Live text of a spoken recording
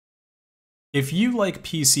If you like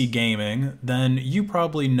PC gaming, then you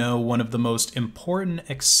probably know one of the most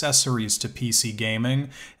important accessories to PC gaming,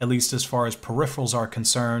 at least as far as peripherals are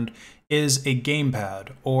concerned, is a gamepad,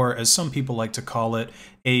 or as some people like to call it,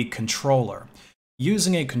 a controller.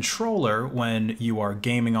 Using a controller when you are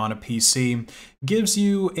gaming on a PC gives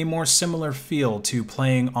you a more similar feel to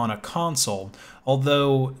playing on a console,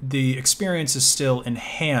 although the experience is still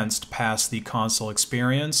enhanced past the console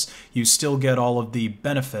experience. You still get all of the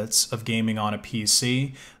benefits of gaming on a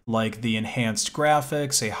PC, like the enhanced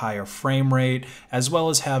graphics, a higher frame rate, as well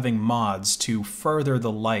as having mods to further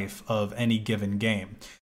the life of any given game.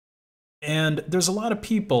 And there's a lot of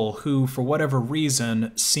people who, for whatever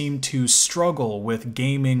reason, seem to struggle with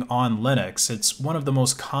gaming on Linux. It's one of the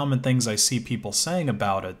most common things I see people saying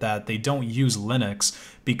about it, that they don't use Linux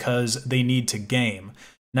because they need to game.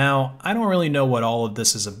 Now, I don't really know what all of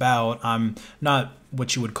this is about. I'm not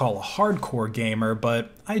what you would call a hardcore gamer,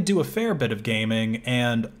 but I do a fair bit of gaming,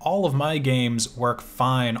 and all of my games work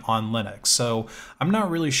fine on Linux. So I'm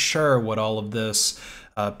not really sure what all of this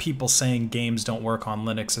people saying games don't work on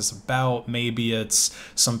Linux is about. Maybe it's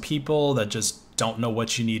some people that just don't know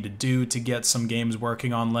what you need to do to get some games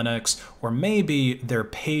working on Linux, or maybe they're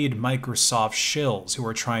paid Microsoft shills who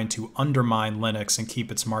are trying to undermine Linux and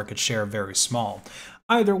keep its market share very small.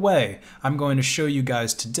 Either way, I'm going to show you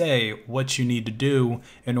guys today what you need to do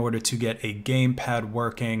in order to get a gamepad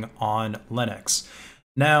working on Linux.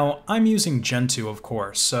 Now, I'm using Gentoo, of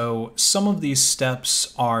course, so some of these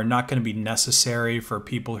steps are not going to be necessary for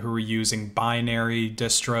people who are using binary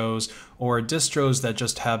distros or distros that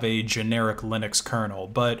just have a generic Linux kernel.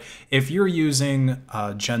 But if you're using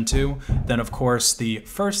Gentoo, then of course the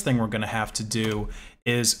first thing we're going to have to do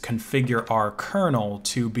is configure our kernel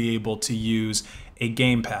to be able to use a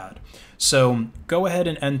gamepad. So go ahead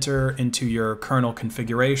and enter into your kernel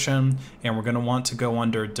configuration, and we're going to want to go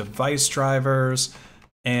under device drivers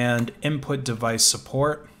and input device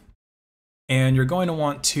support. And you're going to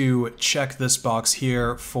want to check this box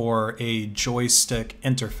here for a joystick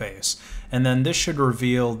interface. And then this should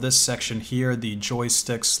reveal this section here, the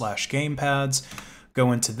joystick/gamepads.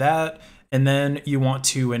 Go into that, and then you want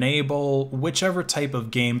to enable whichever type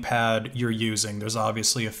of gamepad you're using. There's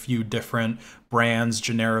obviously a few different brands,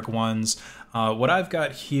 generic ones. What I've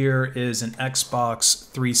got here is an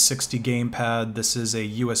Xbox 360 gamepad. This is a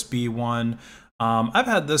USB one. I've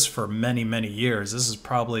had this for many, many years. This is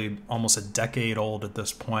probably almost a decade old at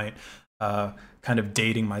this point, kind of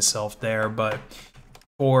dating myself there. But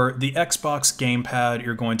for the Xbox gamepad,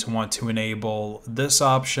 you're going to want to enable this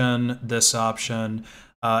option, as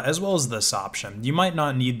well as this option. You might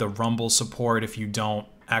not need the rumble support if you don't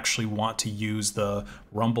actually want to use the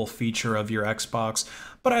rumble feature of your Xbox,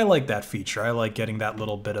 but I like that feature. I like getting that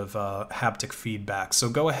little bit of haptic feedback. So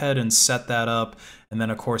go ahead and set that up, and then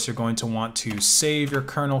of course you're going to want to save your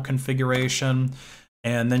kernel configuration,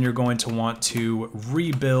 and then you're going to want to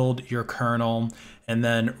rebuild your kernel and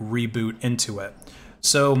then reboot into it.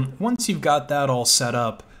 So once you've got that all set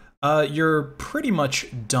up, you're pretty much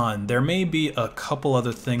done. There may be a couple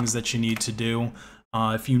other things that you need to do.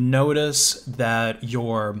 If you notice that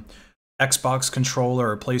your Xbox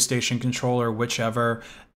controller or PlayStation controller, whichever,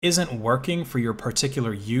 isn't working for your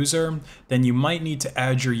particular user, then you might need to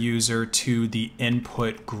add your user to the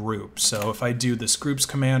input group. So if I do this groups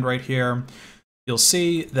command right here, you'll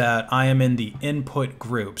see that I am in the input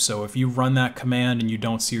group. So if you run that command and you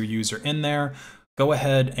don't see your user in there, go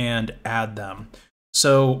ahead and add them.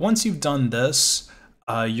 So once you've done this,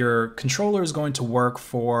 your controller is going to work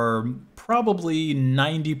for probably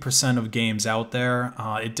 90% of games out there.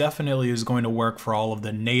 It definitely is going to work for all of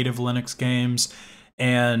the native Linux games,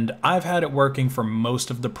 and I've had it working for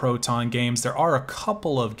most of the Proton games. There are a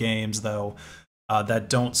couple of games, though, that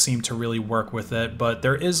don't seem to really work with it, but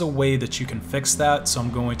there is a way that you can fix that, so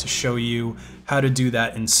I'm going to show you how to do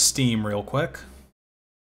that in Steam real quick.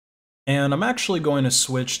 And I'm actually going to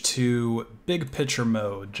switch to big picture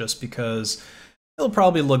mode just because it'll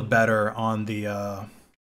probably look better on the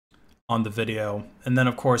video. And then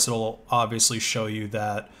of course it'll obviously show you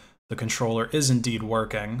that the controller is indeed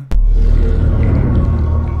working.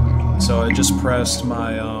 So I just pressed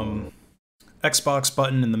my Xbox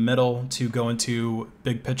button in the middle to go into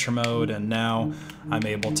big picture mode, and now I'm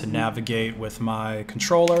able to navigate with my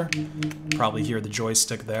controller. Probably hear the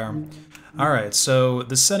joystick there. Alright, so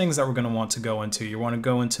the settings that we're going to want to go into, you want to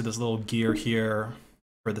go into this little gear here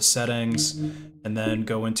for the settings, and then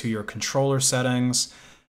go into your controller settings.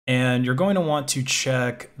 And you're going to want to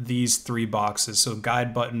check these 3 boxes. So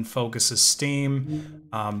guide button focuses Steam.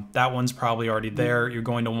 That one's probably already there. You're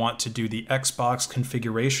going to want to do the Xbox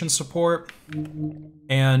configuration support.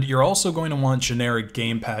 And you're also going to want generic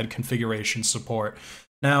GamePad configuration support.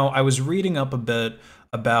 Now, I was reading up a bit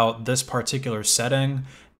about this particular setting,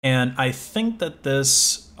 and I think that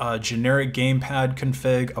this generic GamePad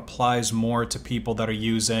config applies more to people that are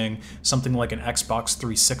using something like an Xbox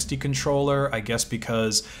 360 controller, I guess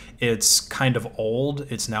because it's kind of old.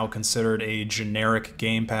 It's now considered a generic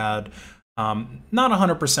GamePad. Not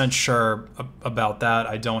 100% sure about that.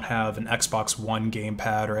 I don't have an Xbox One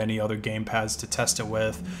GamePad or any other GamePads to test it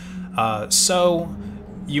with. So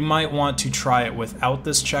you might want to try it without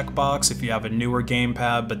this checkbox if you have a newer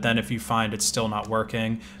GamePad, but then if you find it's still not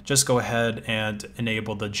working, just go ahead and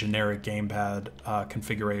enable the generic GamePad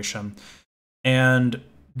configuration. And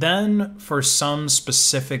then for some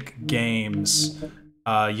specific games,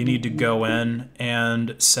 you need to go in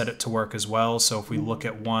and set it to work as well. So if we look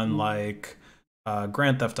at one like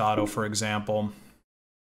Grand Theft Auto, for example,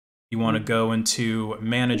 you want to go into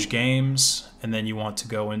Manage Games, and then you want to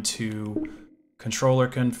go into Controller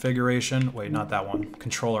Configuration. Wait, not that one.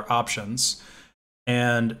 Controller Options.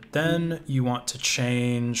 And then you want to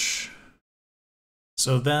change.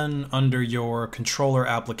 So then under your controller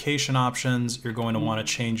application options, you're going to want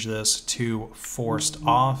to change this to Forced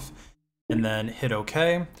Off, and then hit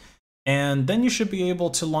OK. And then you should be able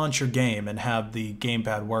to launch your game and have the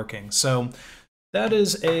GamePad working. So that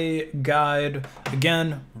is a guide.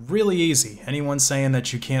 Again, really easy. Anyone saying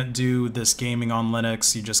that you can't do this gaming on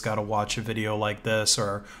Linux, you just got to watch a video like this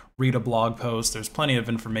or read a blog post. There's plenty of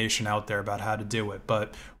information out there about how to do it,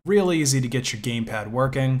 but real easy to get your GamePad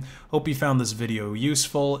working. Hope you found this video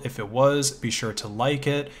useful. If it was, be sure to like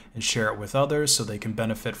it and share it with others so they can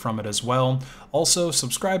benefit from it as well. Also,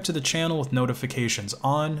 subscribe to the channel with notifications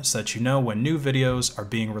on so that you know when new videos are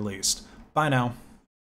being released. Bye now.